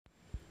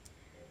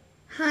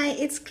Hi,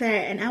 it's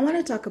Claire, and I want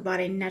to talk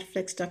about a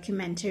Netflix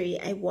documentary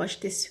I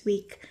watched this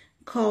week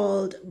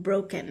called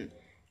Broken.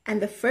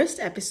 And the first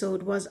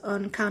episode was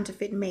on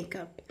counterfeit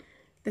makeup.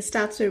 The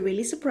stats were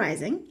really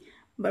surprising,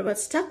 but what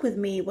stuck with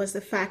me was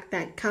the fact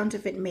that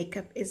counterfeit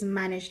makeup is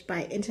managed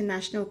by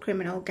international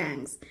criminal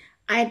gangs.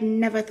 I'd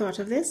never thought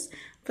of this.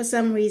 For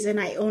some reason,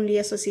 I only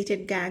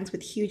associated gangs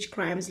with huge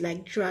crimes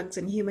like drugs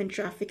and human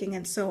trafficking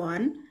and so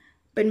on.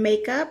 But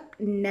makeup,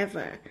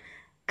 never.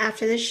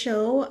 After the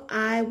show,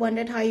 I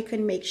wondered how you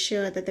can make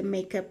sure that the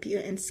makeup you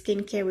and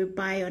skincare we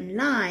buy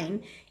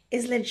online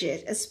is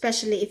legit,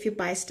 especially if you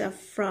buy stuff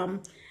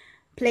from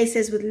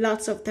places with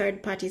lots of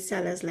third party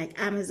sellers like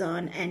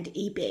Amazon and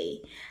eBay.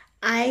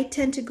 I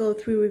tend to go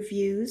through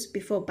reviews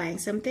before buying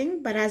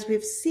something, but as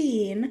we've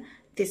seen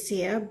this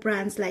year,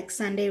 brands like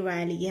Sunday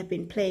Riley have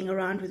been playing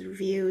around with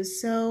reviews,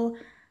 so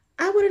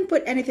I wouldn't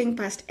put anything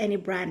past any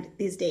brand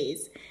these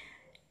days.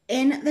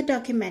 In the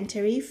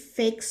documentary,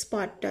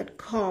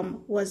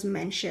 fakespot.com was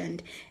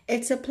mentioned.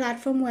 It's a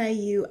platform where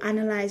you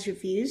analyze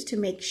reviews to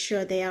make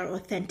sure they are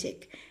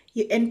authentic.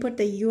 You input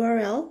the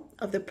URL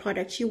of the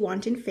product you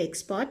want in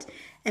FakeSpot,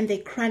 and they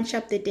crunch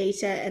up the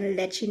data and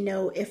let you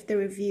know if the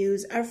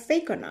reviews are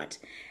fake or not.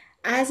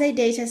 As a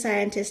data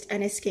scientist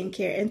and a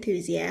skincare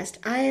enthusiast,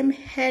 I am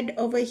head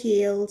over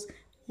heels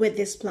with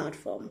this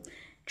platform.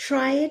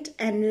 Try it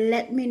and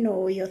let me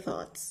know your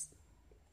thoughts.